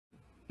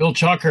Bill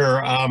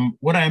Chucker,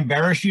 would I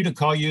embarrass you to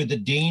call you the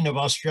Dean of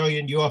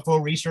Australian UFO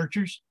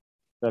researchers?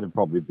 That'd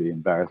probably be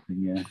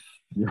embarrassing, yeah.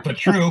 But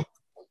true,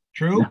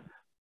 true.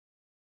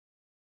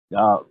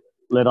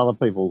 Let other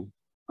people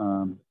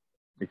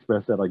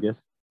express that, I guess.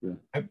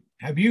 Yeah.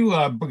 Have you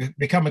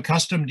become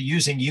accustomed to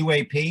using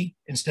UAP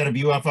instead of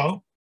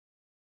UFO?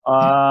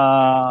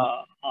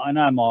 I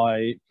know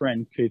my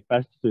friend Keith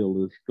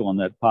Basterfield has gone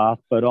that path,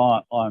 but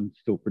I'm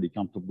still pretty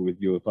comfortable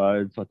with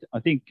UFOs. I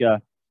think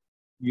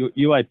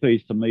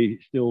UAPs to me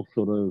still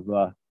sort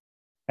of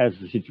has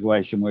the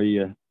situation where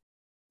you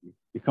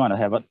kind of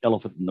have an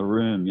elephant in the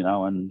room,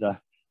 and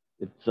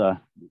it's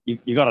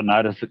you got to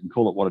notice it and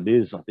call it what it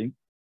is. I think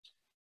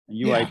and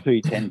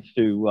UAP tends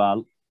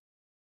to,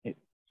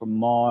 from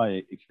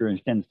my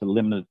experience, tends to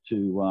limit it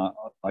to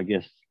I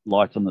guess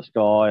lights in the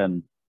sky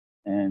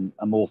and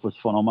amorphous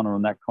phenomena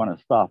and that kind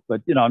of stuff.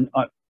 But I'm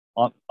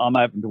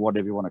open to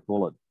whatever you want to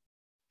call it.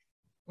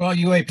 Well,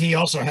 UAP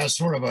also has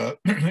sort of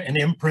an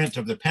imprint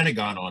of the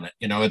Pentagon on it.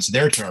 It's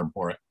their term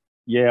for it.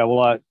 Yeah,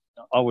 well,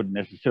 I wouldn't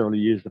necessarily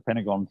use the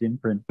Pentagon's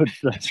imprint, but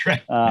that's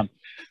right.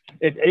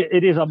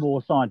 It is a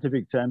more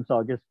scientific term. So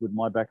I guess with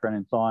my background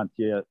in science,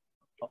 yeah,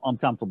 I'm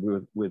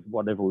comfortable with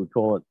whatever we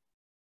call it.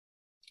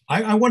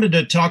 I wanted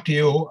to talk to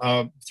you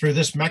through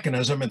this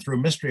mechanism and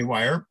through Mystery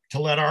Wire to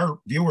let our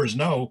viewers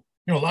know,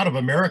 a lot of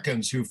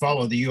Americans who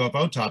follow the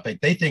UFO topic,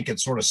 they think it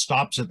sort of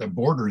stops at the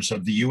borders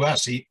of the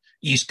U.S.,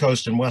 East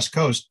Coast and West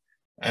Coast,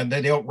 and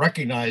they don't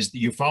recognize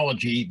the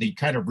ufology, the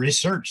kind of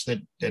research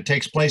that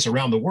takes place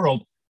around the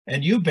world.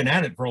 And you've been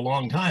at it for a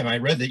long time. I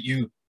read that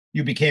you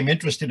became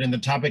interested in the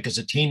topic as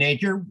a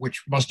teenager,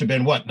 which must have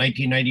been, what,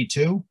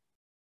 1992?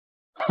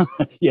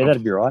 Yeah,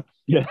 that'd be right.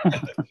 Yeah.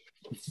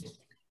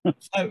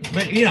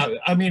 But,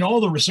 I mean, all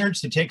the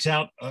research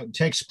that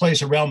takes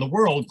place around the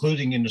world,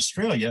 including in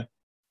Australia,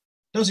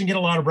 doesn't get a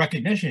lot of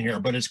recognition here,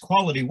 but it's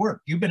quality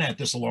work. You've been at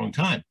this a long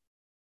time.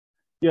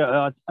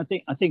 Yeah, I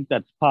think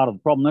that's part of the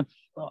problem.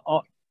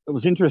 It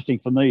was interesting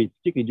for me,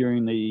 particularly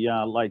during the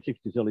late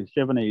 60s, early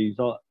 70s.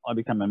 I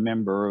became a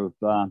member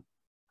of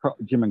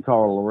Jim and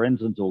Coral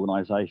Lorenzen's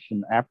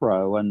organisation,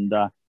 APRO, and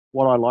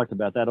what I liked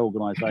about that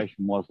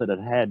organisation was that it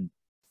had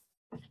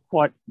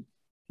quite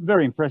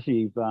very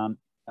impressive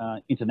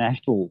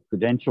international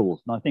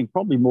credentials, and I think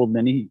probably more than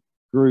any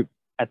group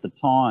at the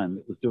time,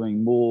 it was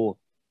doing more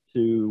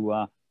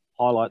to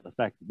highlight the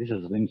fact that this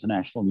is an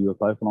international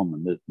UFO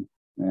phenomenon.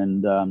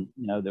 And,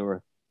 there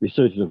were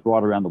researchers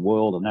right around the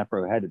world, and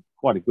APRO had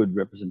quite a good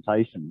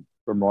representation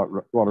from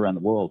right around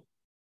the world,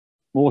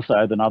 more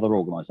so than other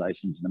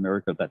organizations in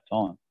America at that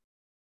time.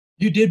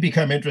 You did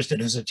become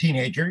interested as a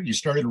teenager. You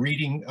started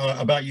reading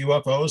about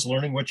UFOs,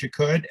 learning what you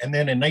could. And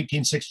then in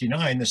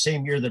 1969, the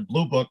same year that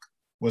Blue Book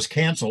was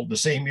canceled, the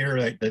same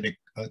year that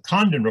a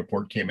Condon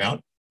report came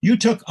out, you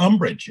took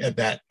umbrage at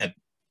that,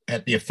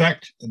 at the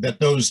effect that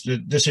those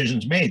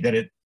decisions made, that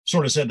it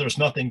sort of said there's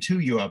nothing to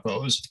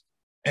UFOs,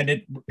 and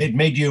it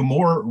made you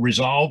more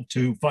resolved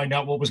to find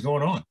out what was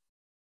going on.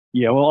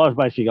 Yeah, well, I was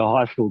basically a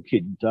high school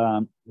kid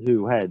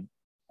who had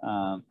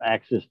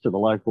access to the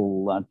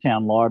local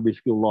town library,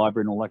 school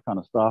library, and all that kind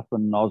of stuff.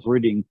 And I was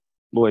reading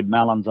Lloyd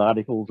Mallon's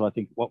articles. I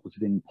think, what was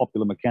it, in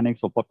Popular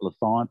Mechanics or Popular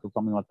Science or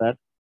something like that.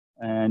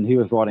 And he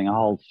was writing a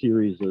whole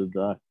series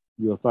of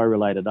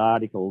UFO-related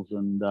articles.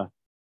 And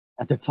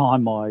at the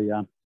time,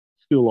 my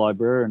school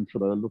librarian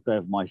sort of looked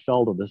over my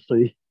shoulder to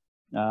see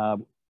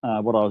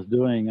what I was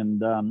doing,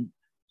 and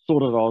I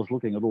was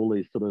looking at all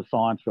these sort of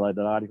science-related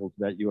articles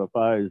about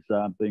UFOs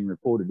being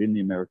reported in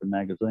the American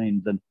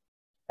magazines. And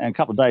a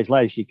couple of days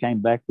later, she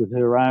came back with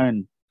her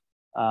own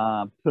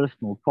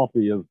personal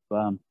copy of,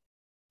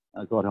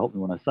 God help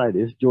me when I say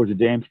this, Georgia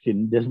Damsky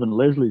and Desmond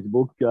Leslie's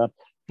book,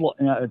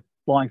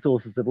 Flying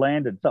Saucers Have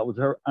Landed. So it was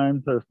her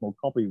own personal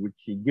copy, which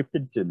she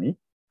gifted to me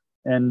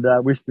and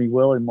wished me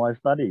well in my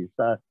studies.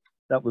 So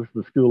that was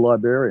the school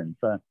librarian.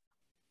 So,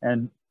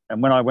 and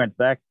when I went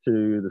back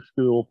to the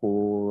school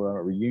for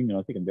a reunion,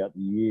 I think about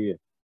the year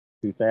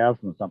 2000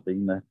 or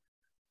something,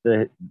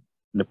 the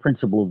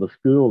principal of the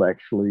school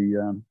actually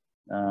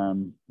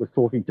was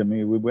talking to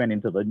me. We went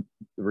into the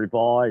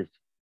revised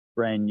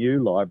brand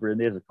new library,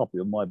 and there's a copy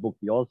of my book,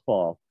 The Oz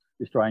File,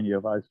 Australian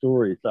UFO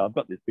Stories. So I've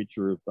got this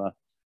picture of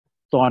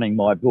signing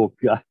my book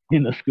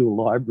in the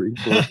school library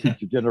for a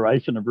future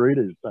generation of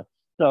readers. So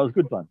it was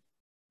good fun.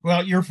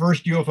 Well, your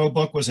first UFO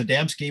book was a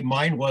Damsky.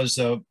 Mine was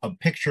a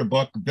picture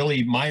book,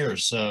 Billy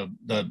Myers,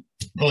 the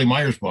Billy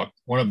Myers book,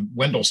 one of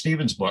Wendell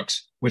Stevens'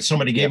 books, which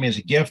somebody gave me as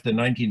a gift in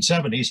the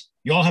 1970s.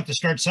 You all have to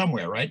start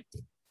somewhere, right?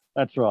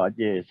 That's right,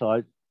 yeah. So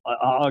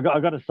I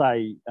got to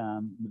say,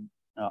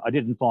 I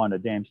didn't find a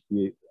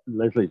Damsky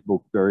Leslie's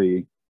book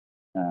very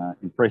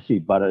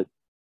impressive, but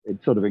it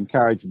sort of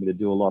encouraged me to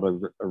do a lot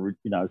of,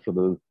 sort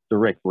of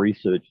direct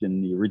research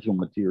in the original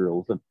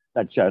materials, and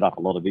that showed up a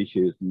lot of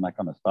issues and that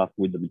kind of stuff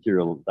with the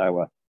material that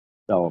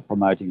they were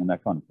promoting and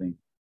that kind of thing.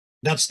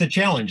 That's the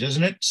challenge,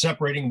 isn't it?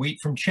 Separating wheat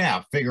from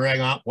chaff,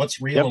 figuring out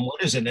what's real and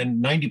what isn't,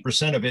 and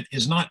 90% of it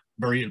is not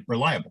very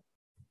reliable.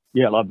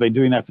 Yeah, I've been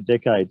doing that for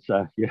decades.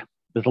 So yeah,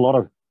 there's a lot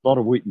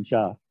of wheat and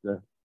chaff.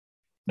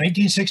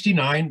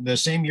 1969, the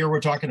same year we're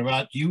talking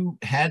about, you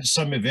had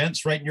some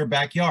events right in your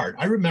backyard.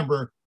 I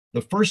remember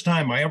the first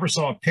time I ever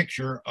saw a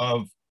picture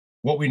of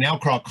what we now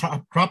call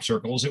crop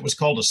circles. It was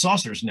called a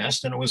saucer's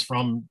nest, and it was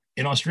from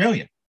in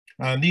Australia.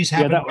 These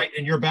happened right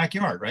in your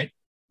backyard, right?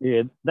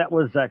 Yeah, that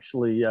was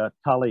actually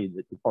Tully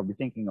that you're probably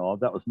thinking of.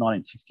 That was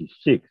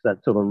 1966.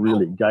 That sort of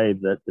really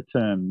gave the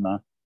term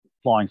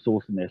flying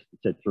saucer nest,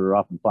 etc.,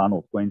 up in far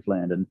north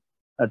Queensland. And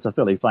that's a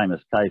fairly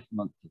famous case.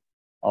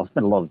 I've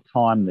spent a lot of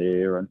time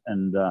there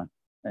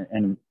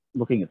and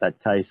looking at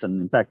that case.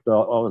 And in fact,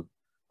 I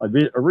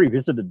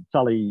revisited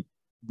Tully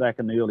back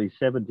in the early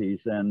 70s,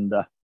 and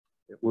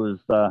it was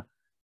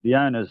the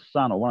owner's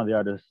son, or one of the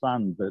owner's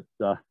sons,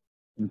 that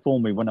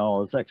informed me when I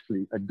was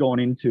had gone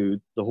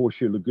into the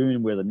Horseshoe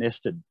Lagoon where the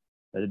nest had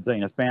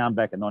been found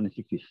back in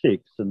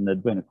 1966, and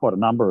there'd been quite a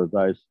number of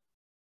those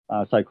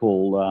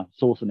so-called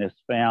saucer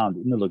nests found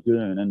in the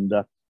lagoon. And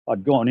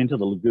I'd gone into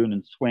the lagoon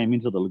and swam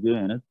into the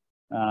lagoon.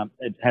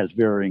 It has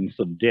varying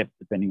sort of depth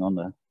depending on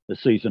the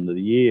season of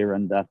the year,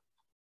 and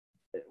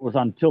it was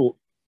until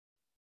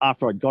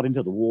after I got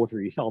into the water,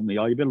 he told me,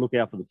 "Oh, you better look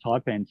out for the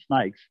taipan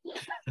snakes."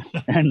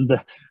 And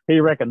he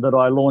reckoned that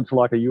I launched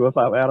like a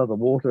UFO out of the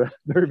water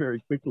very, very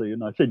quickly.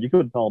 And I said, "You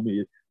could have told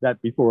me that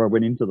before I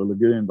went into the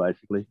lagoon,"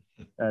 basically.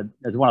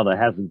 It's one of the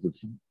hazards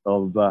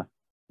of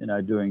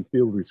doing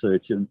field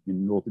research in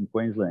northern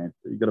Queensland.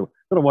 So you've got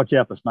to watch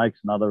out for snakes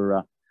and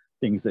other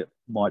things that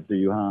might do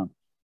you harm.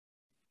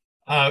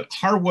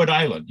 Harwood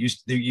Island,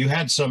 you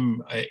had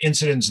some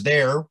incidents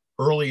there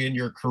early in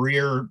your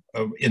career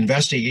of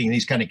investigating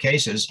these kind of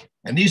cases,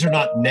 and these are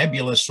not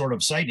nebulous sort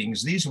of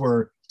sightings. These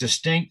were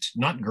distinct,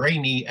 not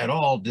grainy at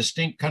all,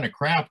 distinct kind of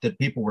craft that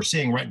people were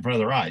seeing right in front of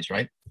their eyes,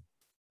 right?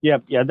 Yeah.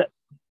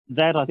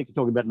 That I think you're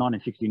talking about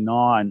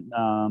 1969.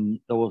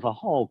 There was a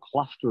whole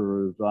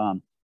cluster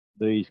of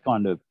these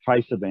kind of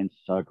trace events,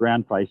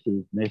 ground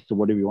traces, nests, or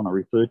whatever you want to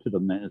refer to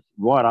them as,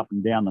 right up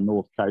and down the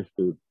north coast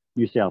of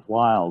New South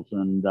Wales.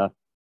 And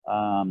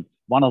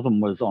one of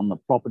them was on the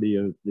property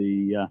of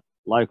the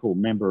local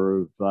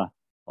member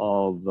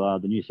of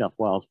the New South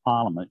Wales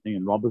Parliament,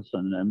 Ian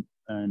Robertson,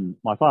 and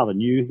my father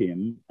knew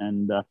him,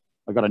 and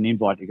I got an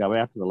invite to go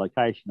out to the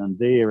location, and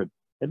there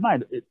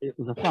it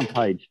was a front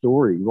page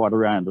story right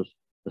around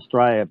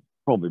Australia,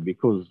 probably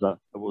because it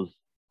was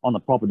on the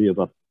property of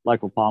a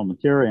local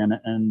parliamentarian.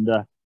 And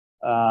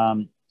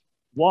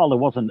while there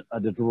wasn't a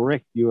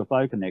direct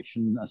UFO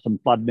connection, some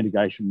flood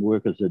mitigation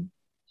workers had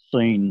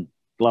seen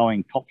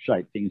glowing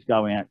top-shaped things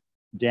going out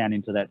down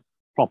into that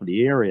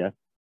property area.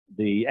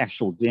 The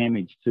actual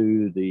damage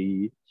to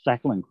the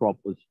sackling crop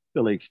was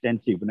fairly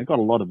extensive, and it got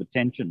a lot of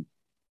attention.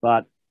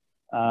 But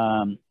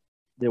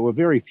there were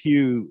very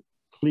few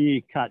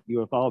clear-cut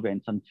UFO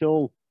events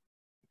until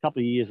a couple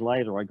of years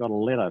later. I got a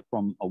letter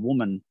from a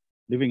woman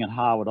living in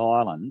Harwood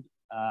Island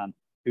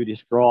who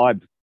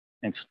described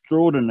an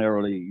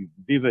extraordinarily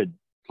vivid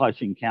close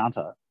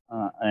encounter,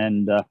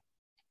 and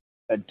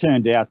it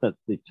turned out that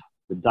the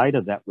date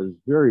of that was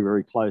very,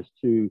 very close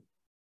to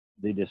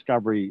the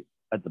discovery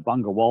at the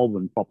Bunga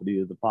Walwyn property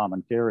of the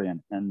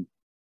parliamentarian. And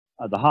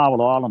the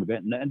Harwood Island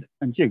event,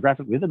 and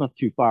geographically they're not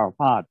too far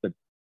apart, but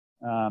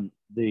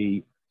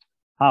the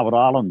Harwood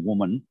Island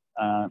woman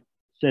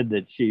said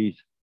that she's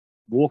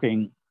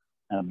walking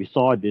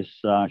beside this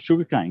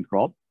sugarcane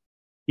crop,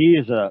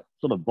 hears a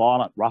sort of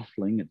violent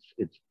rustling,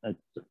 it's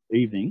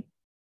evening,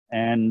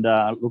 and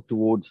looked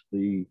towards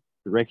the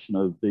direction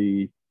of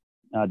the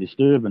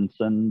disturbance,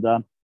 and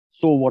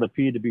saw what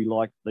appeared to be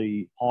like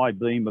the high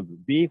beam of a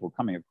vehicle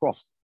coming across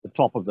the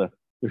top of the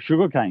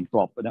sugarcane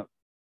crop.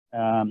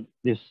 And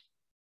this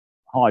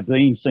high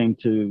beam seemed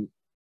to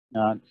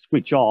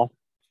switch off.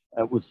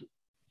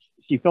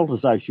 She felt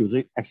as though she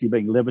was actually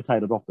being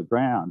levitated off the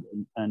ground,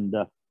 and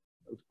it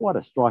was quite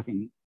a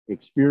striking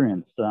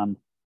experience.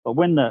 But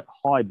when the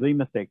high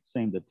beam effect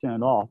seemed to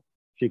turn off,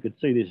 she could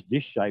see this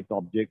dish-shaped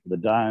object with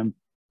a dome,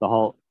 the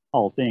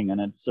whole thing,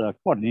 and it's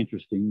quite an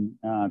interesting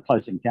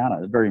close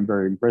encounter. Very,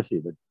 very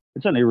impressive. It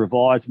certainly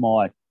revised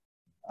my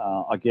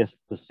I guess,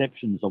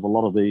 perceptions of a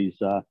lot of these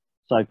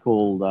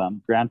so-called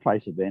ground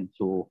trace events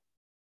or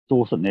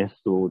saucer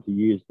nests, or to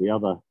use the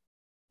other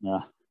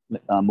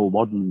more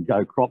modern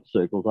go crop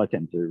circles. I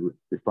tend to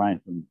refrain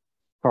from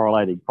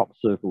correlating crop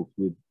circles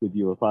with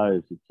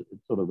UFOs.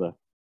 It's sort of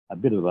a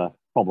bit of a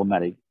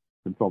problematic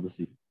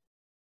controversy.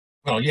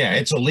 Well, yeah,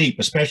 it's a leap,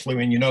 especially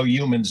when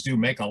humans do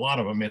make a lot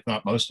of them, if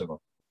not most of them.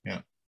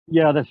 Yeah.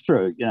 Yeah, that's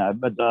true.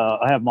 But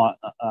I have my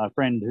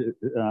friend,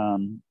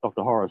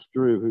 Dr. Horace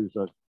Drew, who's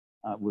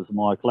was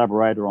my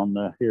collaborator on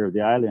the Hair of the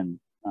Alien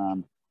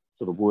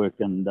sort of work,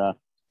 and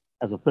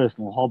as a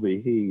personal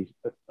hobby, he's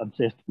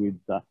obsessed with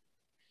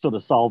sort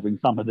of solving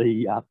some of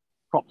the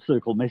crop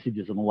circle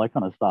messages and all that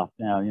kind of stuff.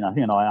 Now,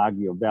 he and I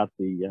argue about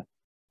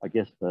I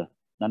guess the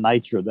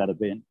nature of that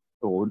event,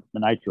 or the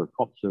nature of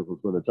crop circles,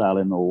 whether it's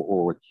alien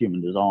or it's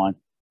human design.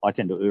 I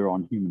tend to err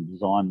on human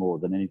design more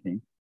than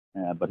anything,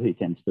 but he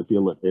tends to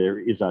feel that there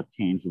is a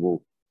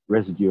tangible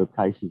residue of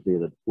cases there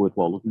that's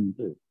worthwhile looking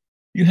into.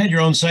 You had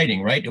your own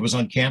sighting, right? It was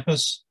on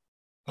campus,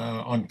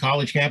 on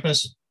college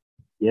campus?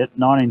 Yeah,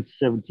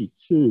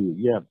 1972.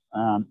 Yeah,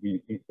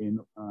 in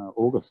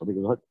August, I think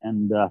it was.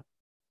 And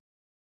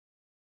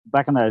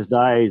back in those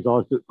days, I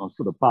was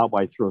sort of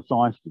partway through a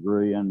science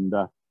degree and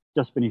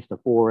just finished a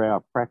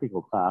 4-hour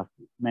practical class.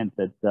 It meant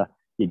that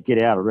you'd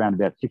get out around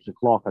about 6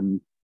 o'clock, and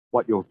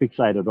what you were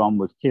fixated on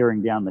was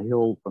tearing down the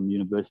hill from the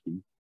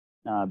university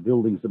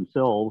buildings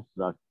themselves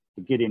to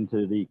get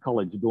into the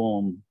college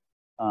dorm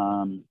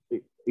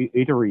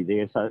eatery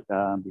there, so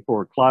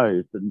before it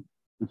closed. And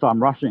so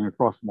I'm rushing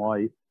across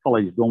my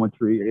college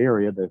dormitory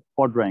area, the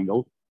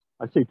quadrangle.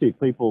 I see two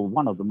people.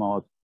 One of them I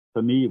was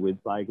familiar with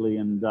vaguely,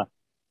 and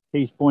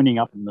he's pointing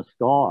up in the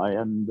sky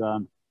and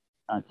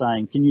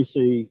saying, "Can you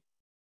see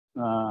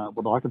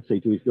what I could see?"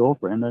 to his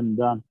girlfriend,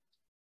 and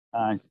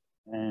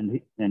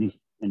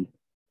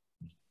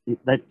she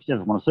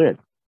doesn't want to see it.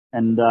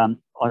 And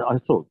I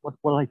thought, what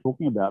are they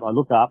talking about? I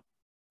look up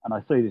and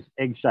I see this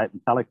egg-shaped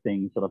metallic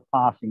thing sort of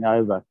passing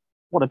over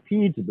what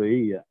appeared to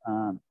be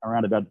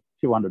around about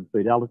 200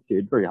 feet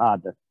altitude. Very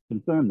hard to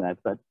confirm that,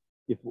 but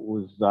if it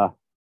was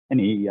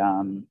any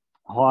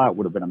higher, it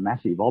would have been a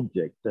massive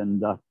object.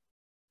 And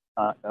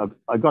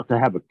I got to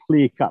have a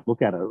clear-cut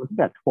look at it. It was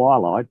about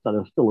twilight, so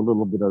there's still a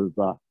little bit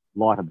of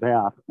light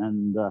about,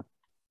 and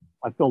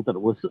I felt that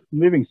it was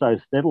moving so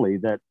steadily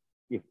that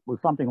if it was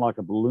something like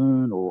a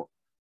balloon or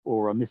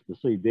a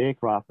misperceived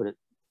aircraft, but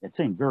it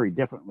seemed very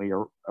definitely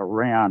a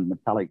round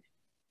metallic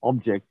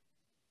object,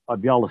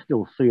 I'd be able to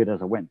still see it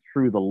as I went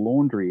through the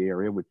laundry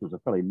area, which was a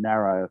fairly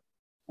narrow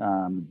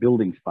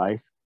building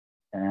space.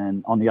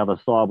 And on the other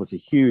side was a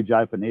huge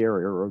open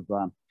area of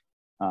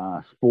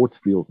sports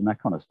fields and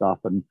that kind of stuff.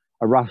 And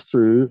I rushed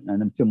through,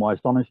 and then to my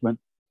astonishment,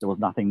 there was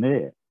nothing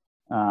there.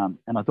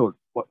 And I thought,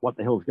 what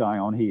the hell's going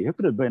on here? If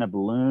it had been a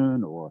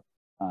balloon or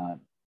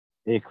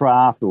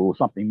aircraft or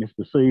something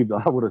misperceived,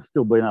 I would have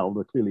still been able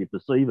to clearly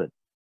perceive it.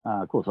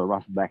 Of course, I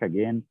rushed back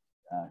again,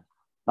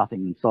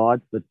 nothing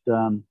inside, but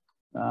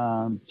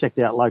checked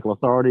out local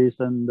authorities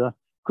and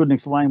couldn't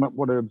explain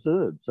what I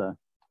observed. So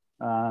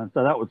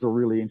that was a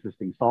really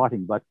interesting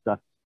sighting. But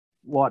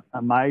what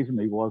amazed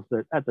me was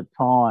that at the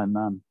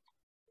time,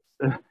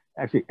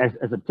 actually, as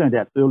it turned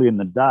out early in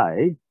the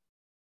day,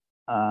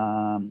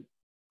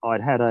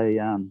 I'd had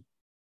an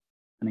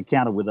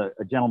encounter with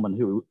a gentleman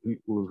who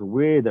was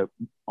aware that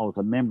I was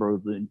a member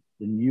of the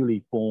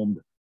newly formed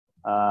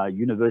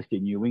University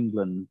of New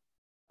England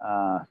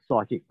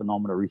Psychic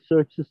Phenomena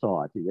Research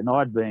Society. And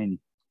I'd been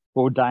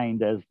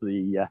ordained as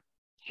the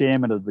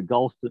chairman of the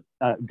Ghost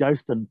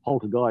and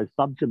Poltergeist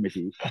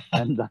Subcommittee.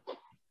 And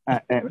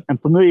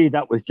for me,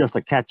 that was just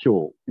a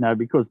catch-all,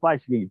 because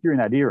basically during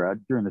that era,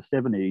 during the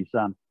 70s,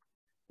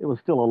 there was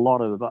still a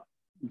lot of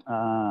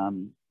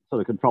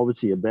sort of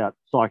controversy about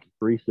psychic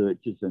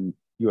researchers and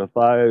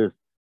UFOs.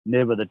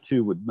 Never the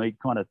two would meet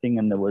kind of thing,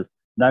 and there was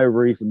no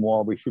reason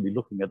why we should be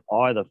looking at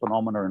either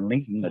phenomena and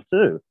linking the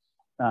two.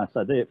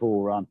 So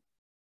therefore,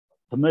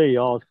 to me,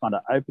 I was kind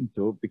of open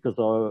to it because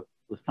I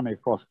was coming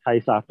across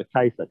case after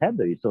case that had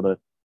these sort of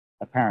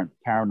apparent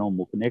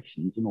paranormal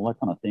connections and all that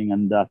kind of thing.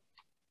 And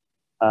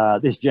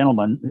this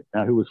gentleman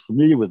who was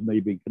familiar with me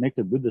being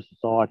connected with the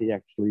society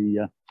actually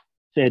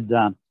said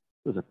it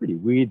was a pretty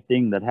weird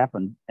thing that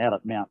happened out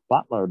at Mount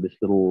Butler, this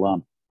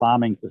little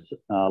farming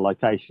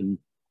location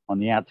on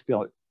the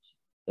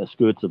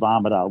skirts of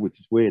Armidale, which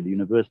is where the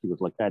university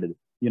was located,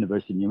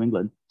 University of New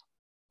England.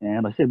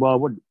 And I said, well,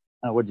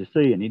 what'd you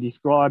see? And he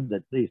described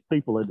that these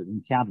people had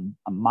encountered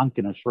a monk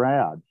in a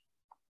shroud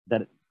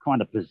that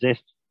kind of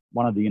possessed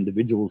one of the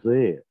individuals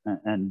there.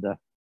 And a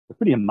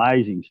pretty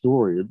amazing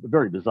story, a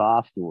very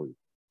bizarre story.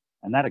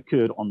 And that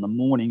occurred on the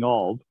morning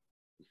of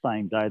the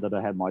same day that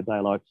I had my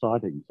daylight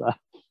sighting. So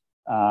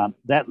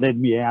that led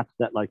me out to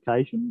that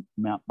location,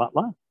 Mount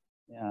Butler.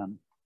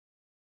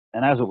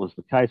 And as it was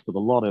the case with a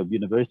lot of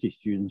university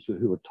students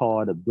who were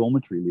tired of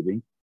dormitory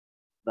living,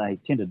 they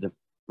tended to,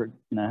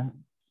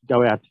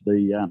 go out to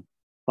the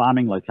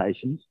farming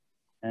locations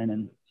and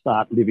then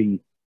start living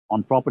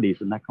on properties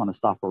and that kind of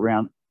stuff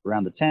around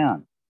the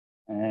town.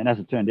 And as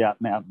it turned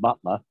out, Mount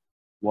Butler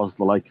was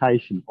the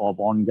location of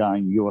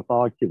ongoing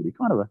UFO activity,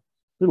 kind of a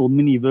little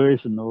mini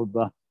version of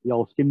the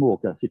old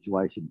Skinwalker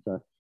situation.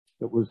 So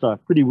it was a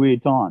pretty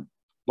weird time.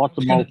 Lots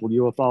of multiple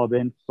UFO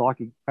events,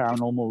 psychic,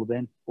 paranormal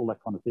events, all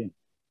that kind of thing.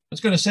 I was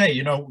going to say,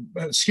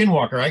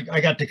 Skinwalker, I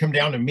got to come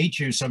down and meet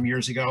you some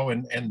years ago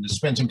and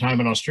spend some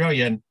time in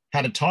Australia and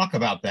had a talk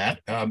about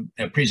that,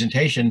 a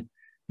presentation.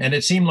 And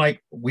it seemed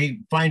like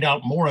we find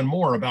out more and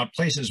more about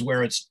places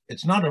where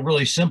it's not a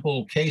really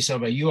simple case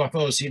of a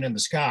UFO seen in the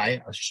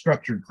sky, a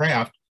structured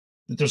craft,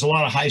 that there's a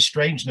lot of high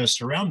strangeness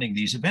surrounding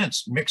these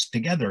events mixed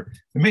together.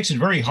 It makes it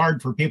very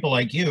hard for people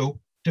like you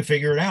to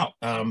figure it out.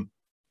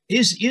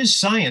 Is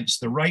science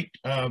the right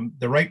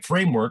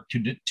framework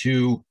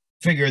to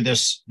figure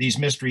these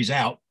mysteries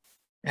out?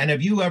 And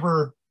have you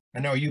ever, I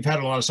know you've had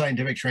a lot of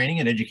scientific training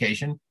and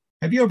education,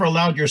 have you ever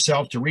allowed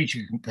yourself to reach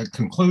a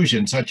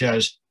conclusion such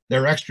as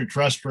they're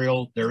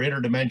extraterrestrial, they're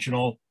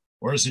interdimensional,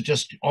 or is it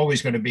just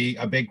always going to be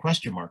a big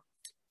question mark?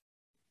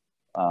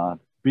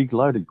 Big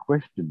loaded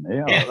question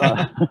there.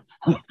 Yeah.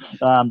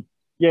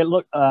 Yeah,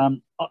 look,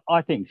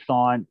 I think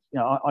science,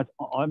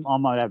 I'm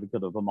an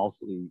advocate of a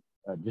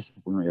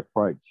multidisciplinary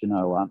approach,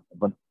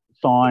 but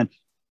science,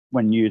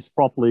 when used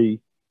properly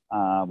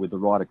with the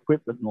right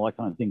equipment and all that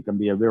kind of thing, can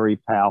be a very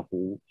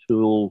powerful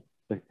tool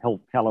to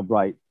help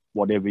calibrate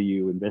whatever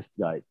you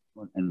investigate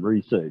and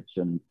research.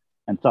 And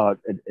so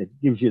it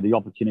gives you the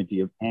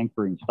opportunity of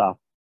anchoring stuff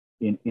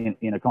in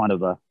a kind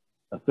of a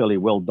fairly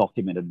well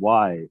documented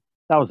way.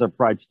 That was the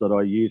approach that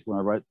I used when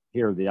I wrote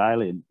Hair of the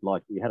Alien.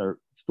 Like, we had an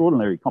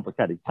extraordinarily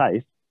complicated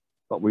case,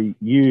 but we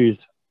used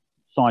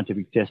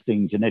scientific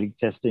testing, genetic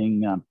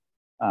testing,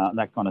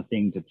 that kind of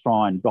thing to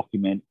try and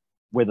document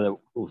whether it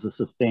was a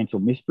substantial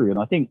mystery. And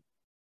I think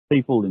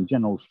people in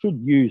general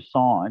should use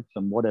science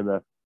and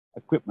whatever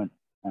equipment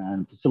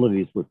and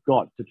facilities we've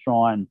got to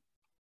try and,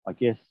 I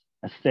guess,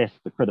 assess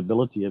the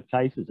credibility of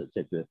cases,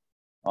 etc.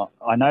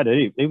 I know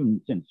that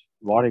even since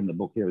writing the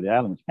book Hair of the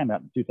Alien, which came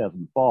out in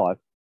 2005,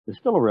 there's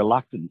still a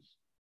reluctance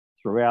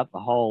throughout the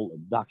whole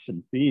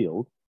abduction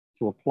field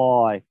to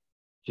apply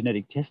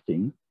genetic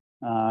testing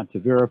to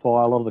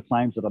verify a lot of the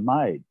claims that are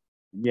made.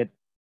 And yet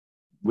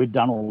we've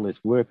done all this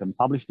work and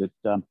published it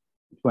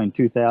between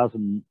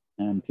 2000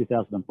 and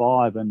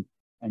 2005, and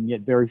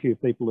yet very few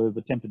people have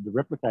attempted to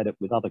replicate it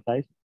with other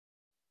cases.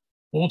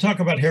 Well, we'll talk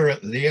about Hair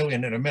of the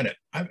Alien in a minute.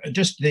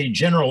 Just the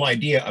general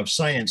idea of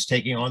science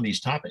taking on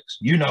these topics.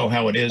 You know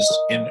how it is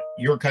in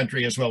your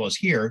country as well as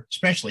here,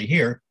 especially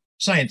here.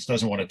 Science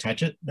doesn't want to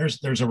touch it.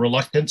 There's a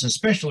reluctance,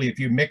 especially if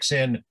you mix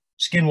in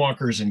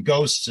skinwalkers and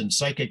ghosts and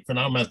psychic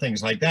phenomena,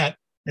 things like that.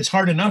 It's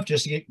hard enough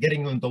just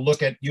getting them to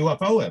look at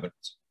UFO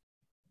evidence.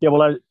 Yeah,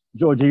 well,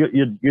 George,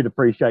 you'd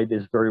appreciate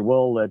this very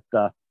well,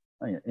 that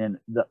and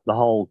the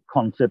whole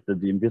concept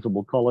of the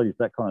invisible college,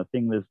 that kind of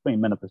thing. There's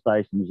been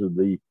manifestations of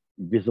the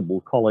invisible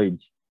college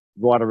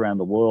right around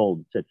the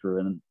world,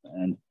 etc.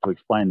 And to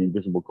explain the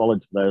invisible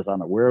college for those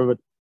unaware of it,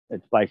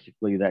 it's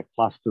basically that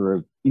cluster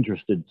of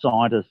interested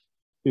scientists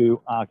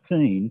who are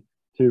keen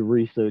to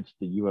research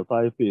the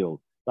UFO field.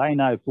 They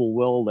know full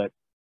well that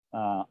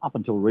up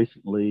until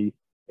recently,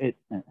 and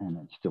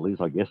it still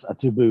is, I guess, a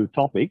taboo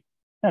topic,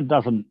 and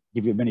doesn't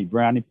give you many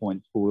brownie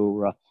points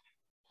for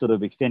sort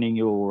of extending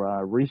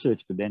your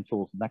research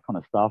credentials and that kind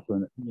of stuff.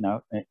 And,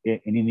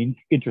 in the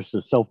interest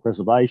of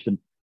self-preservation,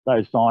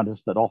 those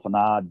scientists that often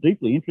are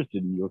deeply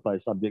interested in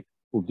UFO subjects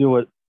will do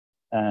it,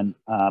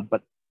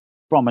 but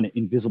from an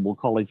invisible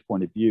college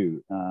point of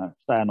view,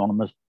 stay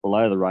anonymous,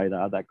 below the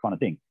radar, that kind of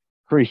thing.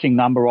 Increasing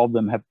number of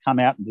them have come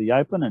out in the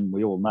open, and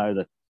we all know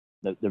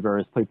that the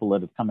various people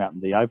that have come out in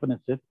the open,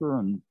 etc.,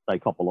 and they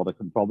cop a lot of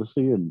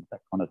controversy and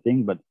that kind of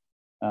thing. But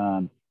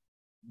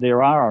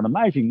there are an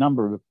amazing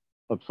number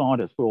of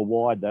scientists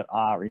worldwide that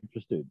are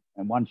interested.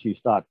 And once you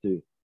start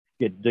to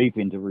get deep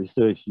into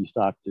research, you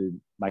start to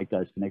make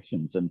those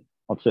connections. And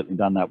I've certainly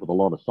done that with a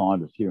lot of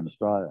scientists here in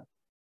Australia.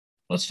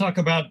 Let's talk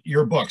about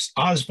your books.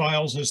 Oz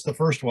Files is the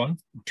first one.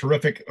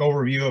 Terrific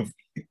overview of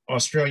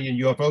Australian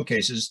UFO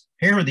cases.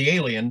 Hair of the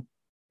Alien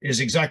is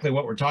exactly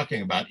what we're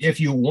talking about. If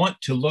you want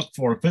to look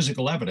for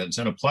physical evidence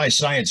and apply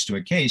science to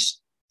a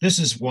case, this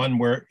is one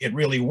where it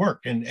really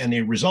worked, and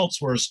the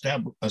results were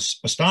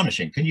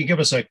astonishing. Can you give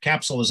us a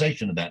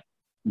capsulization of that?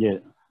 Yeah.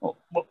 Well,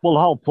 the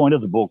whole point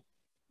of the book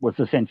was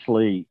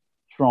essentially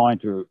trying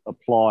to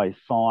apply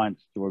science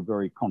to a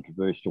very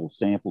controversial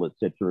sample,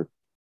 etc.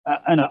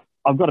 And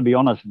I've got to be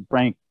honest and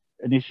frank,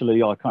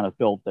 initially I kind of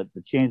felt that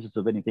the chances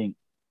of anything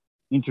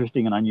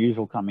interesting and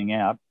unusual coming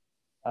out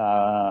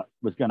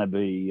was going to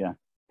be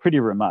pretty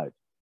remote.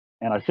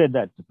 And I said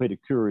that to Peter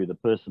Curry, the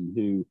person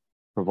who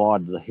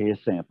provided the hair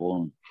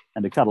sample.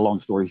 And to cut a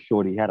long story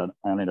short, he had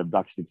an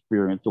abduction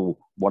experience, or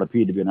what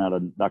appeared to be an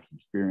abduction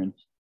experience.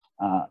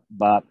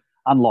 But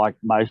unlike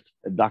most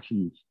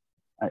abduction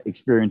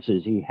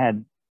experiences, he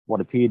had what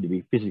appeared to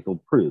be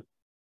physical proof,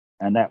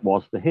 and that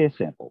was the hair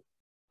sample.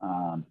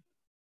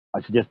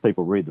 I suggest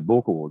people read the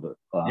book or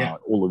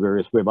all the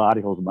various web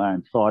articles on my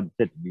own site,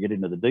 to get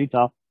into the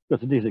detail,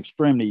 because it is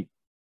extremely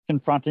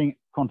confronting,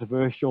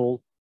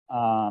 controversial.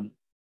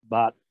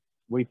 But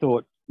we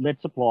thought,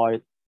 let's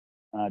apply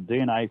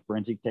DNA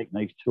forensic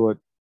techniques to it,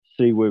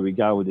 see where we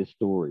go with this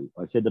story.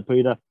 I said to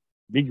Peter,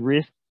 big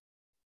risk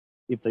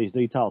if these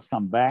details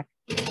come back,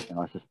 and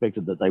I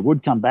suspected that they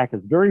would come back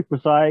as very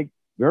prosaic,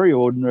 very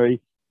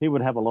ordinary. He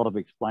would have a lot of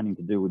explaining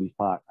to do with his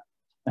partner,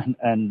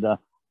 and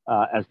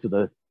as to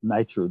the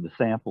nature of the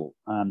sample.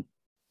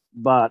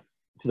 But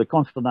to the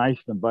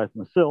consternation of both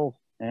myself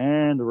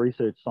and the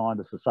research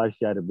scientists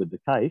associated with the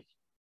case,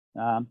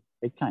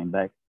 it came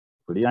back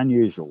pretty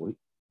unusual.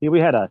 Here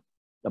we had a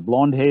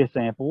blonde hair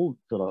sample,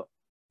 sort of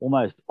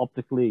almost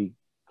optically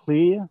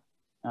clear,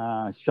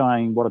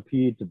 showing what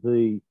appeared to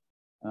be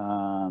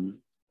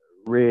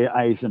rare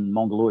Asian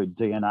Mongoloid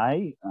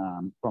DNA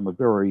from a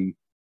very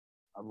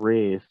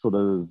rare sort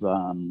of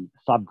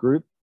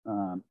subgroup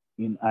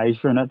in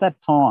Asia. And at that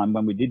time,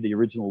 when we did the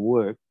original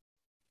work,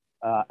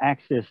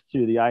 access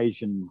to the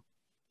Asian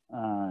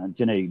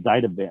genetic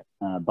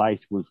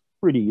database was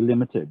pretty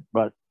limited.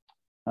 But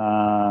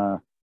my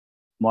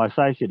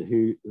associate,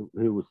 who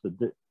was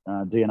the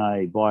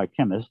DNA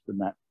biochemist,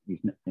 and that he's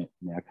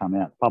now come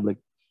out public,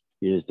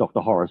 is Dr.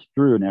 Horace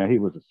Drew. Now, he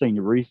was a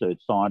senior research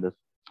scientist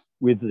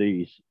with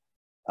these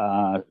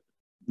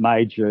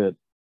major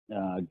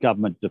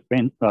government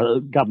science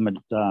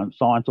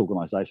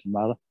organisation,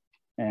 rather,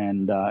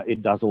 and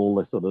it does all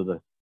the sort of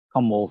the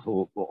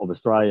Commonwealth of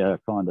Australia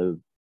kind of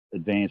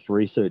advanced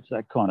research,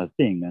 that kind of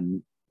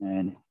thing,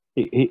 and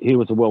he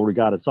was a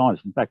well-regarded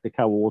scientist. In fact, the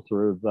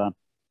co-author of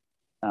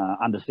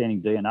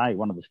Understanding DNA,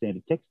 one of the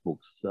standard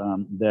textbooks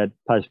that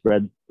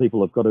postgrad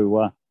people have got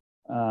to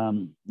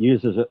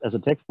use as a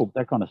textbook,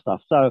 that kind of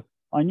stuff. So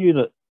I knew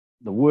that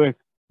the work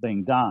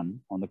being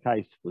done on the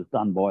case was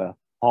done by a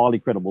highly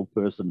credible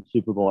person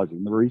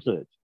supervising the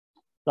research.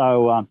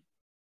 So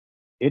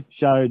it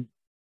showed,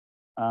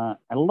 and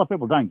a lot of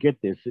people don't get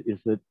this, is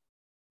that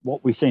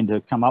what we seemed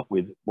to come up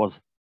with was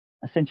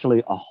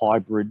essentially a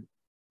hybrid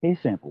hair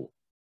sample,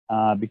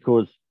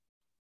 because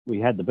we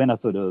had the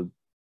benefit of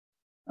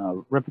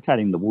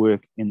replicating the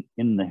work in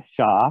the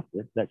shaft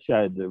that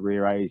showed the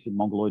rare Asian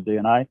Mongoloid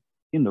DNA.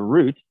 In the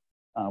root,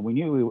 we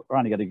knew we were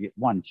only going to get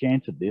one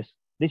chance at this.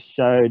 This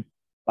showed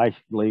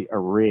basically a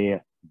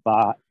rare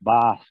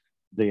Basque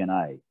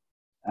DNA.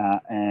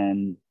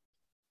 And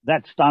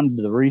that stunned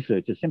the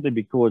researchers simply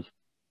because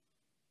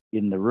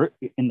in the root,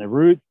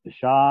 the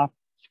shaft,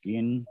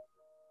 skin,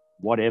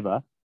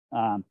 whatever,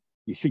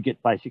 you should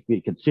get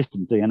basically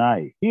consistent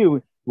DNA. Here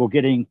we're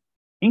getting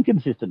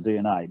inconsistent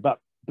DNA, but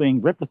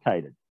being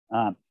replicated.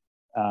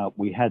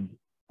 We had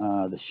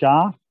the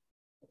shaft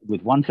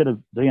with one set of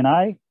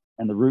DNA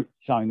and the root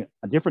showing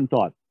a different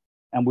type,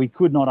 and we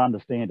could not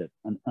understand it.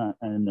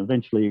 And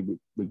eventually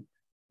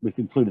we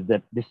concluded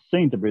that this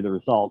seemed to be the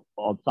result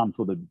of some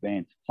sort of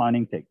advanced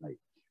cloning technique.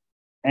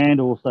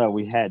 And also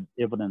we had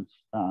evidence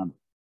in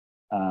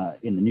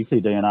the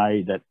nuclear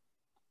DNA that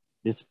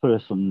this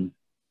person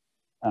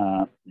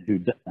who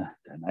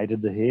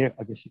donated the hair,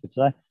 I guess you could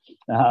say,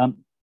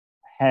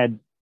 had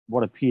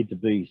what appeared to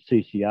be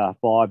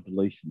CCR5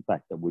 deletion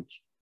factor,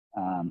 which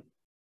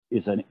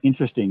is an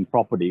interesting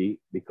property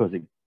because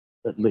it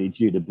leads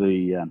you to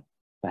be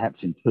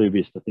perhaps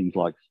impervious to things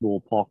like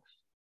smallpox,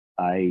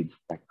 AIDS,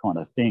 that kind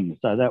of thing.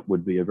 So that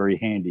would be a very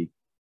handy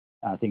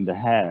thing to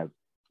have.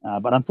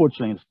 But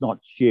unfortunately, it's not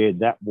shared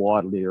that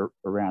widely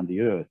around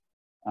the Earth.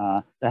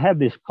 To have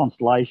this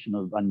constellation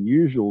of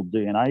unusual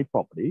DNA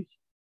properties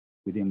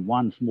within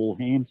one small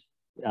hair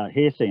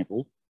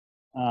sample,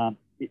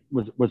 it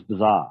was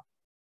bizarre.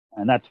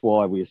 And that's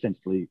why we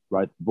essentially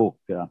wrote the book.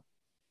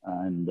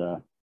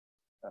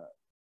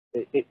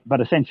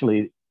 But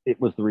essentially, it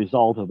was the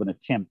result of an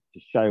attempt to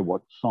show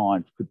what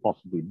science could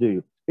possibly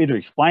do. Either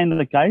explain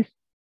the case,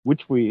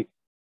 which we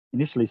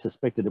initially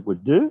suspected it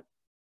would do,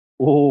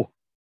 or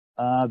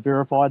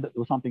verify that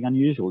there was something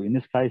unusual. In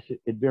this case,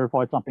 it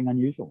verified something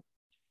unusual.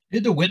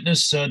 Did the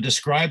witness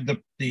describe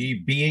the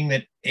being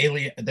that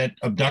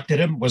abducted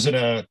him? Was it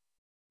a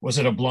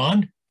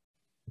blonde?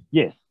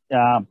 Yes,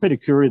 Peter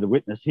Curie, the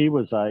witness, he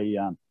was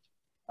a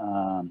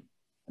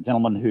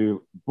gentleman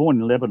who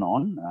born in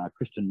Lebanon,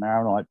 Christian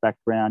Maronite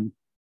background.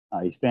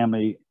 His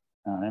family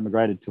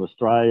emigrated to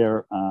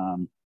Australia.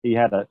 He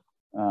had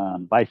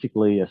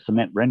basically a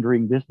cement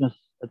rendering business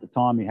at the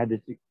time. He had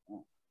this. He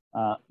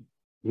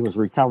was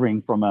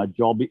recovering from a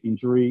job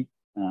injury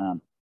and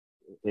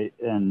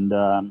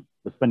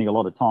was spending a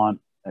lot of time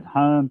at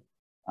home.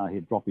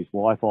 He'd drop his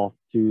wife off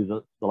to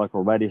the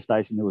local radio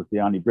station, who was the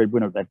only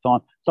breadwinner at that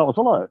time. So it was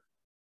a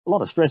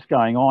lot of stress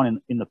going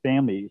on in the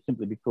family,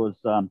 simply because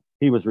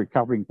he was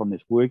recovering from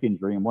this work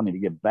injury and wanting to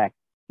get back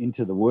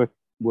into the work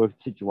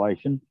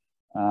situation,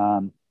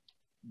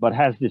 but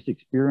has this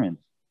experience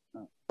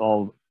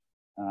of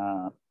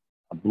a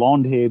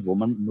blonde-haired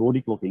woman,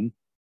 Nordic-looking,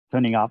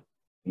 turning up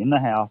in the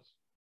house.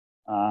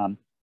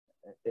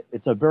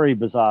 It's a very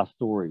bizarre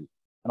story,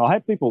 and I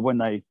hope people, when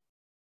they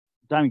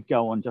don't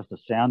go on just a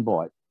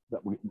soundbite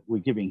that we're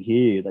giving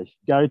here, they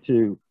should go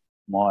to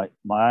my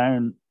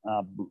own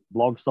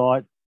blog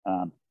site,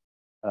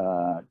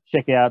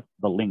 check out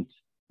the linked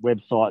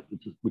website,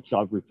 which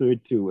I've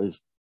referred to as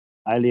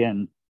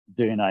Alien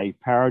DNA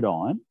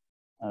Paradigm.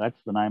 That's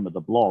the name of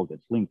the blog.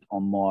 It's linked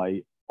on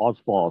my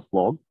OzFiles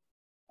blog.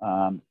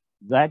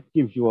 That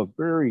gives you a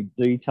very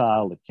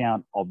detailed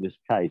account of this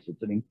case.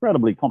 It's an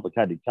incredibly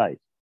complicated case.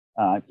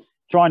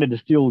 Trying to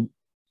distill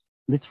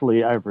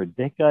literally over a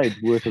decade's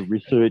worth of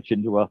research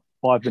into a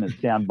 5-minute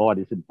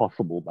soundbite is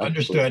impossible. Basically.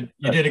 Understood.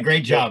 You did a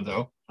great job,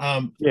 though.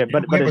 Yeah,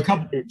 but we have a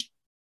couple.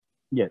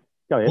 Yeah,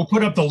 go ahead. We'll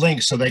put up the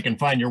links so they can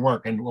find your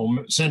work, and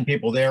we'll send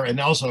people there. And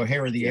also,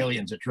 Hair of the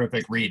Aliens, a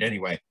terrific read.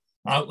 Anyway,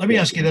 let me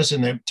ask you this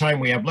in the time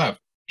we have left.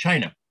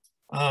 China,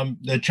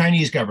 the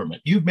Chinese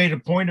government. You've made a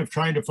point of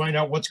trying to find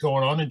out what's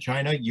going on in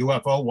China,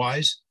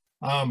 UFO-wise.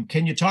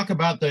 Can you talk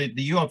about the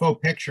UFO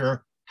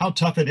picture, how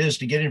tough it is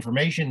to get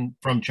information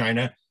from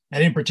China,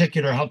 and in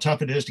particular, how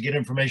tough it is to get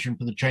information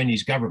from the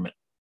Chinese government?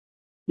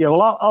 Yeah,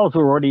 well, I was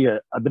already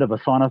a bit of a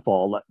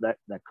sinophile, that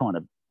kind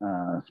of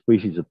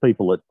species of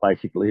people that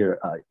basically are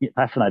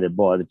fascinated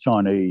by the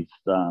Chinese,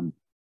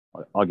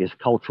 I guess,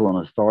 cultural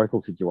and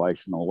historical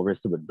situation. All the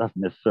rest of it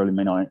doesn't necessarily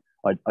mean I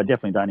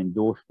definitely don't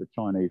endorse the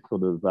Chinese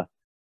sort of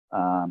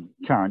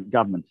current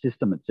government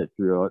system,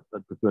 etc. I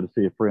prefer to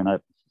see a free and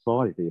open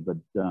society here, but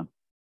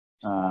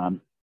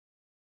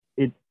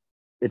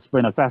it's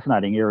been a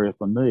fascinating area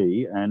for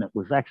me, and it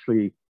was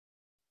actually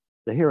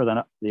the Hero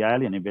of the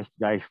Alien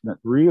investigation that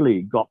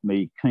really got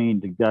me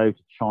keen to go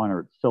to China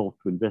itself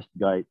to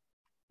investigate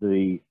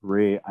the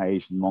rare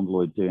Asian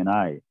mongoloid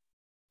DNA.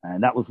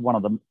 And that was one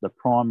of the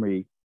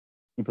primary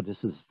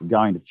impetuses for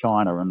going to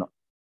China. And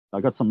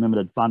I got some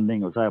limited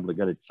funding. I was able to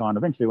go to China.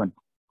 Eventually went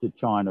to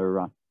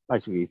China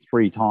basically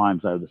 3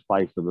 times over the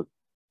space of,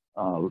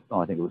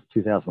 I think it was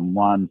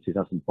 2001,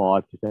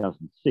 2005,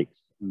 2006,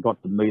 and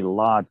got to meet a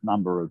large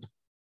number of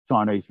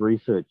Chinese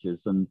researchers.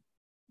 And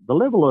the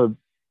level of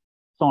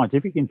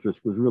scientific interest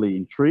was really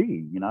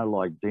intriguing, you know,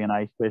 like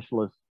DNA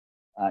specialists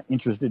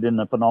interested in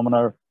the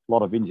phenomena, a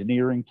lot of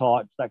engineering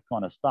types, that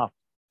kind of stuff.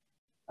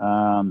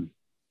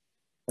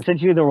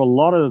 Essentially, there were a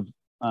lot of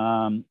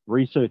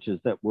researchers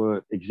that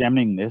were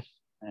examining this,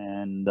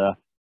 and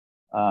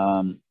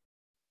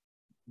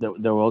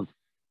there was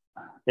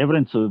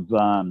evidence of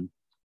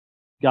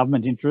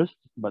government interest,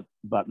 but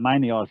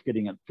mainly I was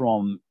getting it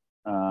from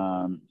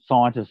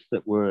scientists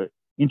that were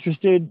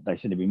interested. They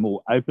seemed to be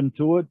more open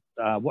to it.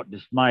 What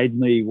dismayed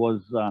me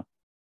was,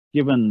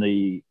 given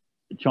the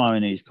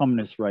Chinese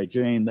communist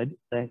regime,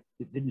 they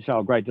didn't show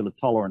a great deal of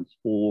tolerance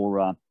for,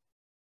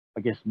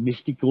 I guess,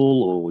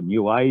 mystical or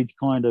New Age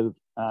kind of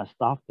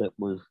stuff that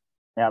was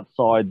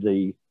outside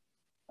the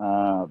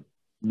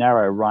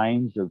narrow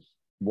range of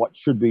what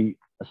should be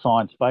a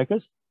science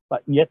focus,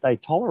 but yet they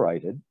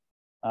tolerated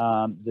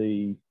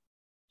the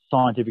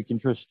scientific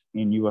interest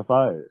in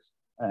UFOs.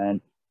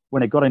 And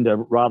when it got into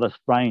rather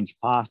strange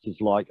pastures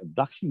like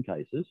abduction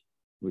cases,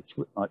 which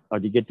I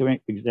did get to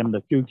examine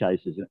a few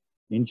cases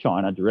in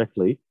China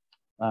directly,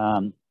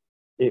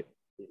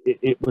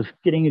 it was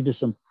getting into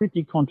some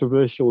pretty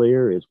controversial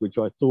areas, which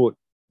I thought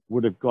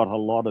would have got a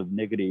lot of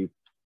negative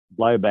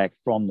blowback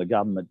from the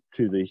government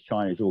to these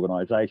Chinese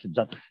organisations.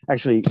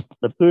 Actually,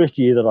 the first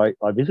year that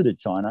I visited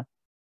China,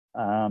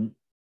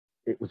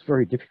 it was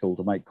very difficult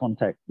to make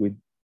contact with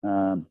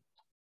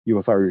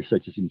UFO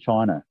researchers in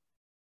China.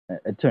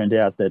 It turned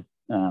out that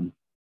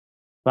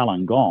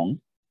Falun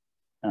Gong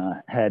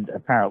had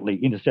apparently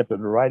intercepted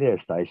a radio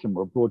station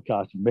were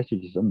broadcasting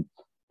messages, and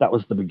that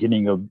was the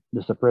beginning of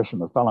the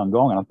suppression of Falun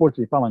Gong. And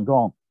unfortunately, Falun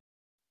Gong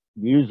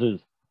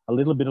uses a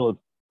little bit of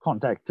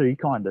contactee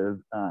kind of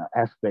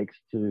aspects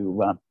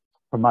to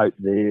promote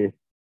their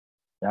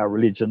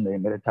religion, their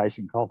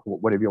meditation culture,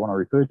 whatever you want to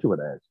refer to it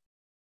as.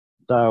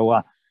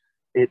 So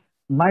it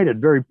made it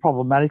very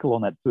problematical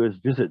on that first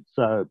visit.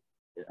 So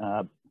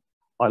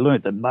I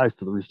learned that most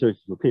of the researchers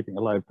were keeping a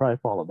low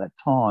profile at that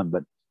time,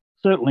 but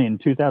certainly in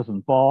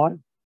 2005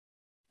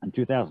 and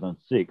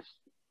 2006,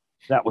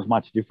 that was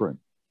much different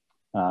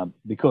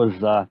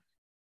because I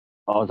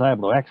was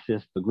able to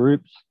access the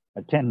groups,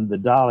 attend the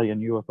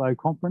Dalian UFO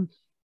conference,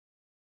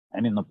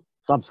 and in the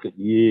subsequent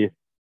year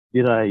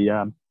did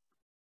a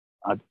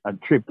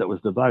trip that was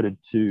devoted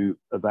to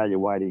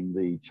evaluating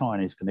the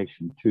Chinese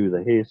connection to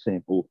the hair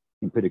sample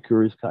in Peter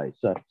Curie's case.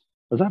 So I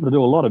was able to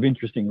do a lot of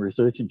interesting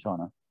research in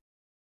China.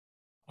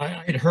 I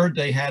had heard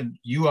they had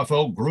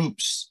UFO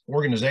groups,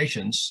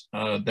 organizations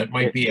that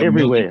might be everywhere.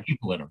 1 million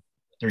people in them.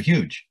 They're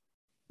huge.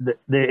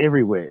 They're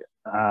everywhere.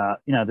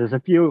 You know, there's a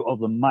few of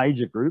the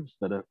major groups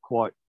that are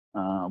quite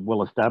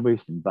well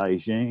established in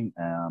Beijing,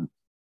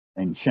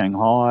 in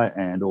Shanghai,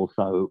 and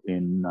also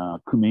in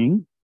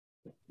Kunming.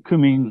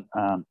 Kunming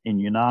in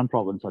Yunnan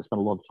province, I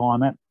spent a lot of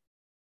time at.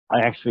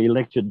 I actually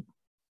lectured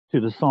to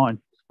the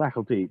science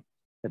faculty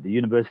at the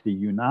University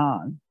of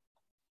Yunnan,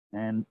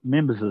 and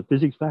members of the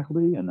physics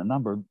faculty and a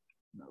number of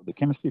the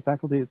chemistry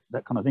faculty,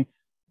 that kind of thing,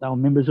 they were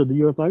members of the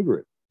UFO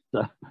group.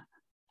 So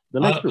the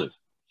lecturers.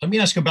 Let me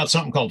ask about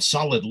something called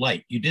solid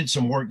light. You did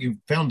some work, you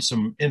found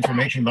some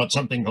information about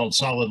something called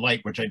solid light,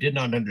 which I did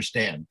not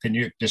understand. Can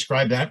you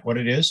describe that, what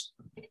it is?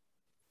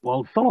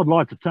 Well, solid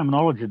light's a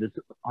terminology that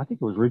I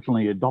think it was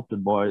originally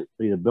adopted by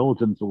either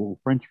Belgians or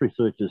French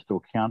researchers to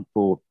account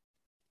for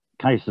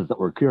cases that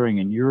were occurring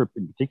in Europe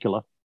in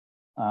particular,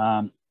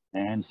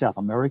 and South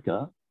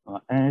America,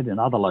 and in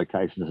other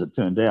locations, as it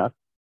turned out,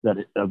 that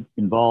it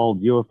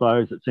involved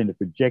UFOs that seemed to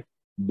project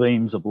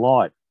beams of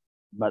light.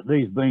 But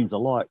these beams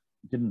of light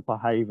didn't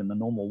behave in the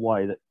normal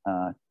way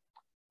that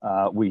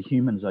we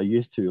humans are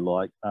used to.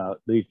 Like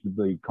these would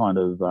be kind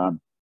of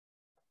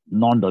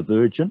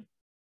non-divergent,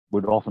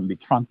 would often be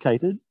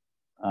truncated,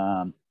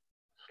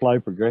 slow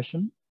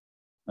progression.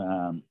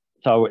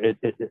 So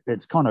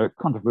it's kind of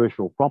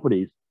controversial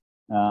properties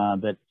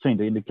that seem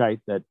to indicate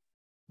that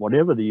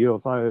whatever the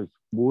UFOs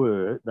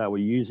were, they were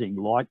using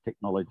light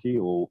technology,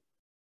 or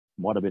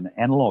might have been an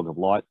analog of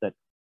light that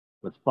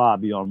was far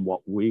beyond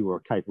what we were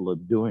capable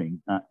of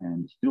doing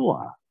and still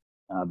are.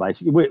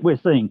 Basically, we're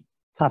seeing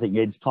cutting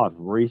edge type of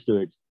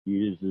research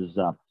uses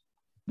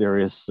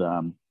various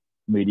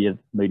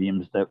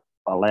mediums that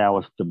allow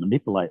us to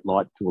manipulate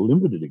light to a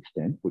limited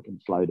extent. We can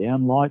slow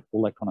down light,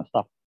 all that kind of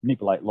stuff,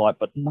 manipulate light,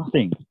 but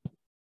nothing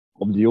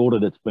of the order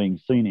that's being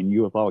seen in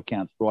UFO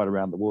accounts right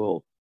around the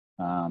world.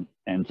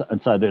 And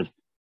so there's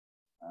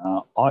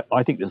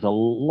I think there's a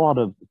lot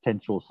of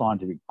potential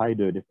scientific pay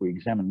dirt if we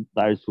examine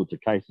those sorts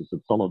of cases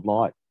of solid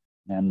light.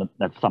 And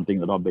that's something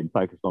that I've been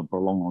focused on for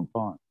a long, long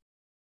time.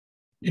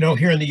 You know,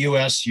 here in the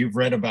US, you've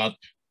read about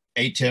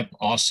ATIP,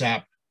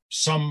 OSAP,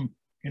 some,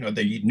 you know,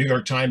 the New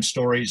York Times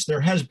stories.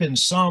 There has been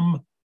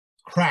some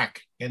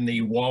crack in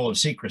the wall of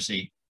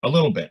secrecy, a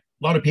little bit.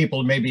 A lot of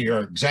people maybe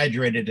are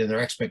exaggerated in their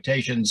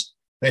expectations.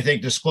 They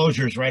think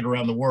disclosures right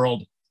around the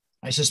world.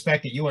 I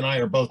suspect that you and I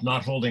are both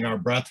not holding our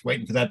breath,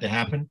 waiting for that to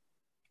happen.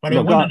 But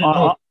Look, I wanted to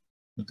know.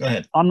 Go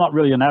ahead. I'm not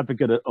really an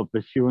advocate of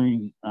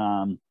pursuing.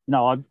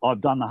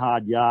 I've done the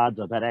hard yards.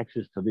 I've had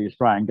access to the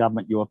Australian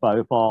government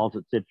UFO files,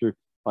 etc.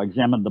 I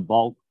examined the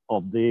bulk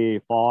of their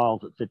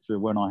files, etc.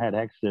 when I had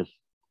access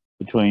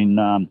between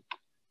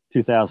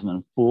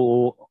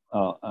 2004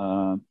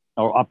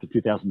 or up to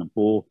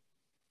 2004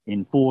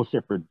 in 4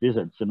 separate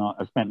visits. And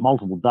I spent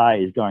multiple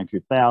days going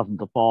through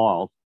thousands of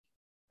files.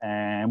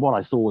 And what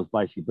I saw was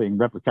basically being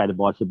replicated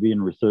by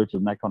civilian researchers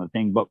and that kind of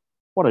thing. But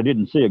what I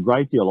didn't see a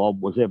great deal of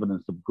was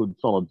evidence of good,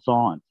 solid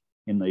science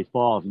in these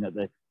files. And that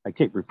they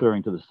keep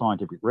referring to the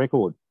scientific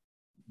record.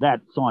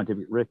 That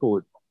scientific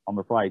record, I'm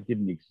afraid,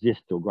 didn't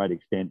exist to a great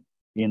extent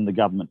in the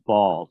government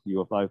files,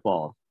 UFO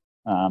files.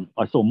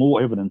 I saw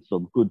more evidence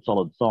of good,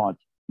 solid science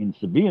in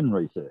civilian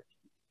research.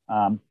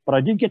 But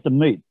I did get to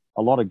meet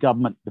a lot of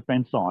government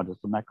defense scientists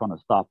and that kind of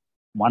stuff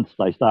once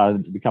they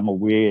started to become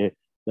aware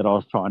that I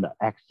was trying to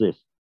access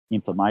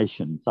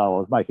information. So I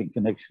was making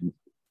connections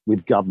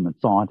with government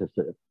scientists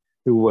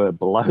who were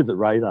below the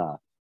radar.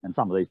 And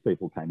some of these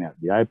people came out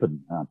in the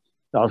open. I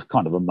was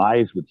kind of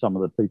amazed with some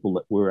of the people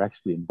that were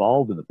actually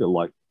involved in the field,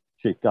 like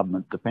Chief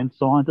Government Defence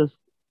Scientist,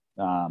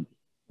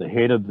 the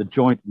head of the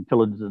Joint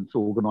Intelligence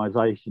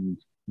Organisation's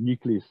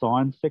Nuclear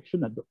Science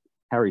Section,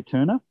 Harry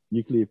Turner,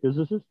 nuclear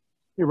physicist.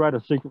 He wrote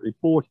a secret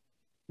report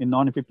in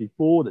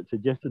 1954 that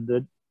suggested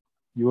that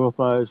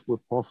UFOs were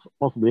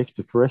possibly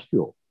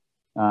extraterrestrial.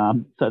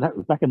 So that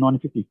was back in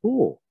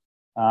 1954.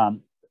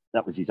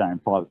 That was his own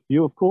private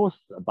view, of course,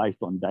 based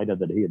on data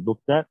that he had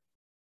looked at.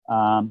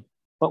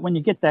 But when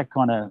you get that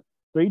kind of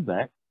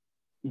feedback,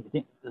 you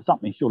think there's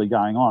something surely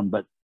going on.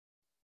 But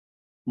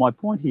my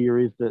point here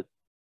is that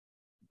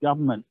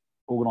government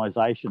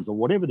organisations or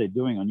whatever they're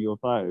doing on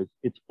UFOs,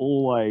 it's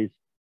always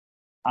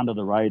under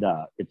the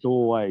radar. It's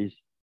always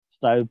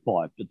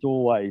stovepiped. It's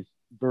always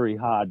very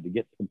hard to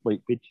get the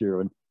complete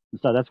picture. And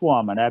so that's why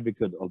I'm an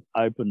advocate of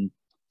open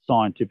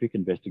scientific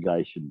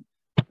investigation.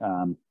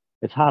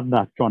 It's hard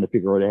enough trying to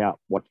figure it out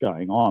what's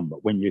going on,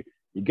 but when you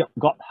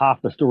got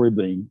half the story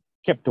being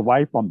kept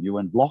away from you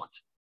and blocked,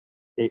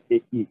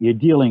 you're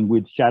dealing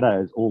with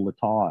shadows all the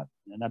time.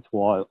 And that's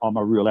why I'm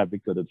a real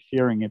advocate of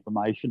sharing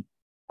information,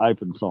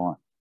 open science.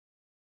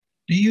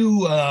 Do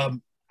you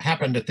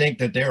happen to think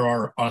that there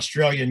are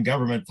Australian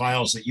government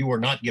files that you were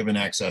not given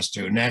access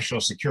to,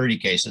 national security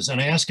cases?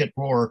 And I ask it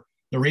for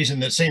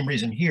the same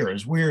reason here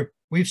is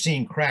we've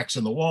seen cracks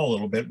in the wall a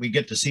little bit. We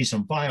get to see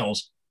some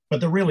files, but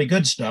the really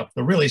good stuff,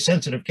 the really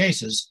sensitive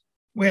cases,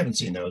 we haven't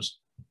seen those.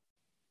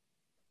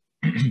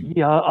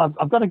 Yeah,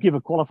 I've got to give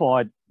a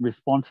qualified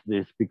response to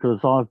this because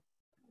I've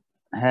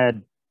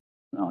had,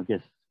 I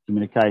guess,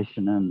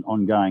 communication and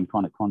ongoing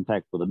kind of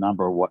contact with a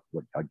number of what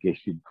I guess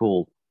you'd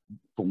call,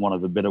 for want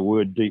of a better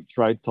word, deep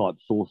throat type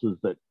sources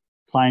that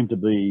claim to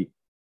be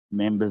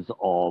members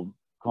of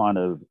kind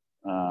of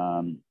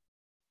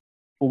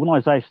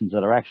organisations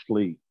that are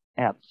actually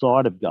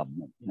outside of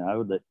government. You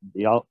know, that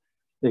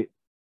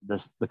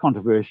the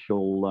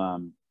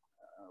controversial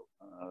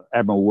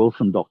Admiral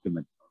Wilson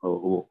document,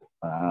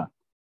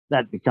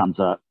 that becomes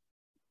a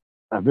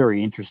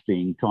very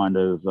interesting kind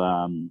of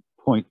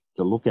point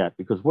to look at,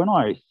 because when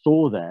I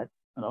saw that,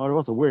 and I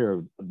was aware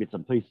of bits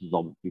and pieces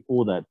of it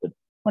before that, but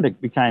when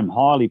it became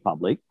highly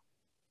public,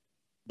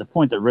 the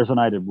point that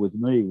resonated with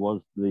me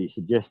was the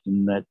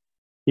suggestion that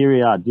here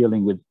we are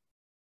dealing with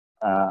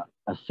a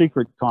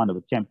secret kind of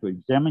attempt to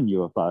examine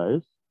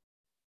UFOs,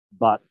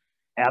 but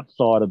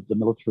outside of the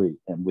military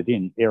and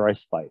within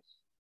aerospace,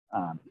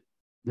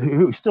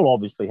 who still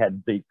obviously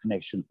had deep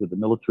connections with the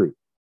military.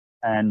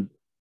 And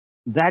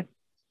that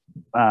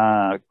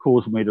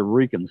caused me to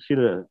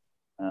reconsider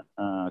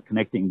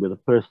connecting with a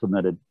person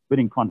that had been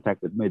in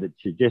contact with me that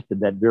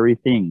suggested that very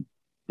thing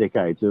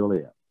decades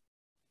earlier.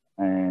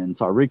 And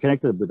so I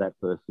reconnected with that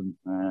person.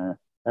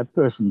 That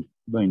person's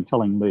been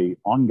telling me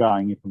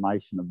ongoing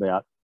information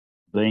about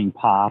being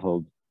part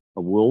of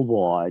a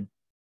worldwide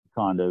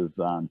kind of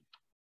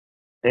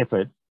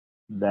effort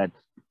that's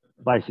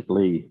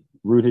basically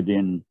rooted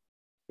in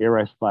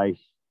aerospace,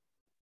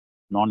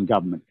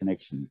 non-government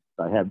connections.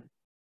 They have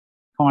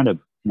kind of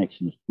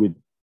connections with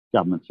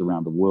governments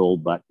around the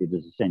world, but it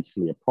is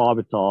essentially a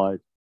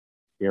privatized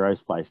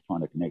aerospace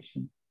kind of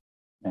connection.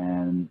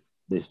 And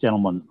this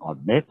gentleman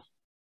I've met,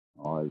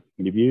 I've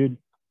interviewed,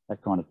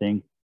 that kind of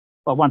thing.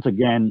 But once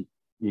again,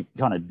 you're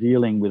kind of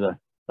dealing with the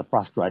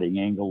frustrating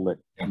angle that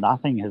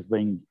nothing has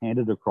been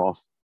handed across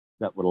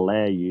that would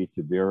allow you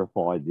to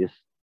verify this,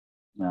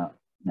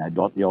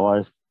 dot the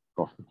I's,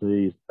 cross the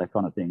T's, that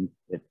kind of thing.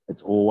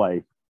 It's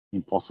always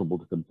impossible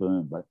to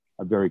confirm, but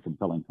a very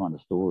compelling kind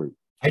of story.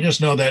 I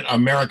just know that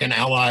American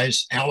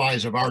allies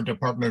of our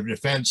Department of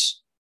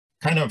Defense,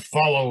 kind of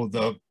follow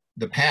the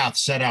path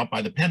set out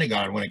by the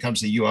Pentagon when it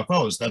comes to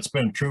UFOs. That's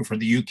been true for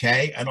the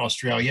UK and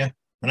Australia.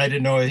 And I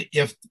didn't know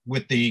if,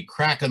 with the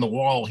crack in the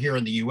wall here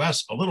in the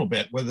US a little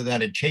bit, whether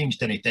that had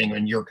changed anything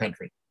in your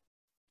country.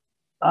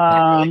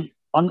 I'm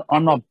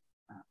not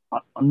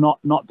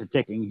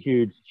detecting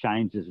huge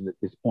changes at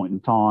this point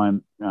in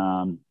time.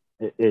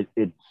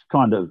 It's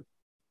kind of,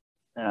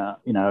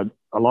 you know,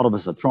 a lot of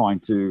us are trying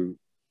to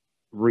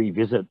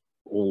revisit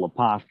all the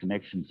past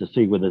connections to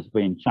see whether there's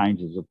been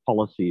changes of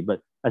policy.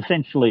 But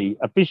essentially,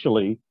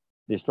 officially,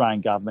 the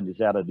Australian government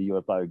is out of the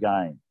UFO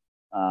game.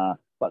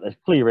 But there's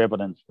clear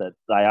evidence that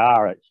they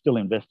are still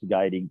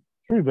investigating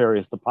through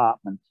various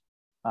departments,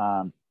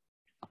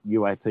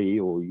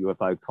 UAP or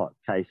UFO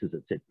cases,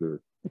 etc.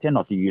 We tend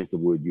not to use the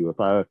word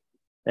UFO.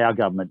 Our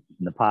government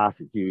in the past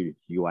has used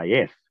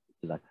UAS,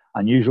 which is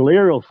unusual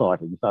aerial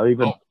sighting. So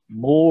even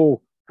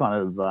more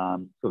kind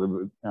of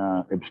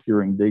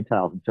obscuring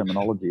details and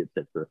terminology,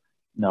 etc.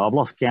 No, I've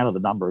lost count of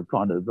the number of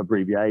kind of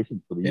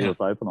abbreviations for the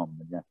UFO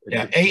phenomenon.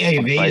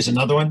 AAV is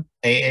another one.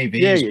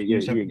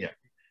 AAV.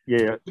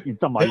 Yeah, in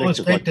some way, it's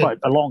like quite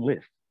a long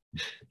list.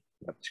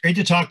 It's great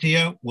to talk to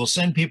you. We'll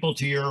send people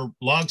to your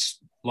blog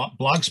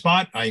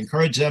spot. I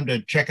encourage them to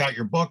check out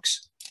your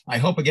books. I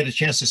hope I get a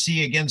chance to see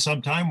you again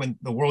sometime when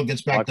the world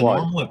gets back to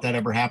normal, if that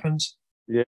ever happens.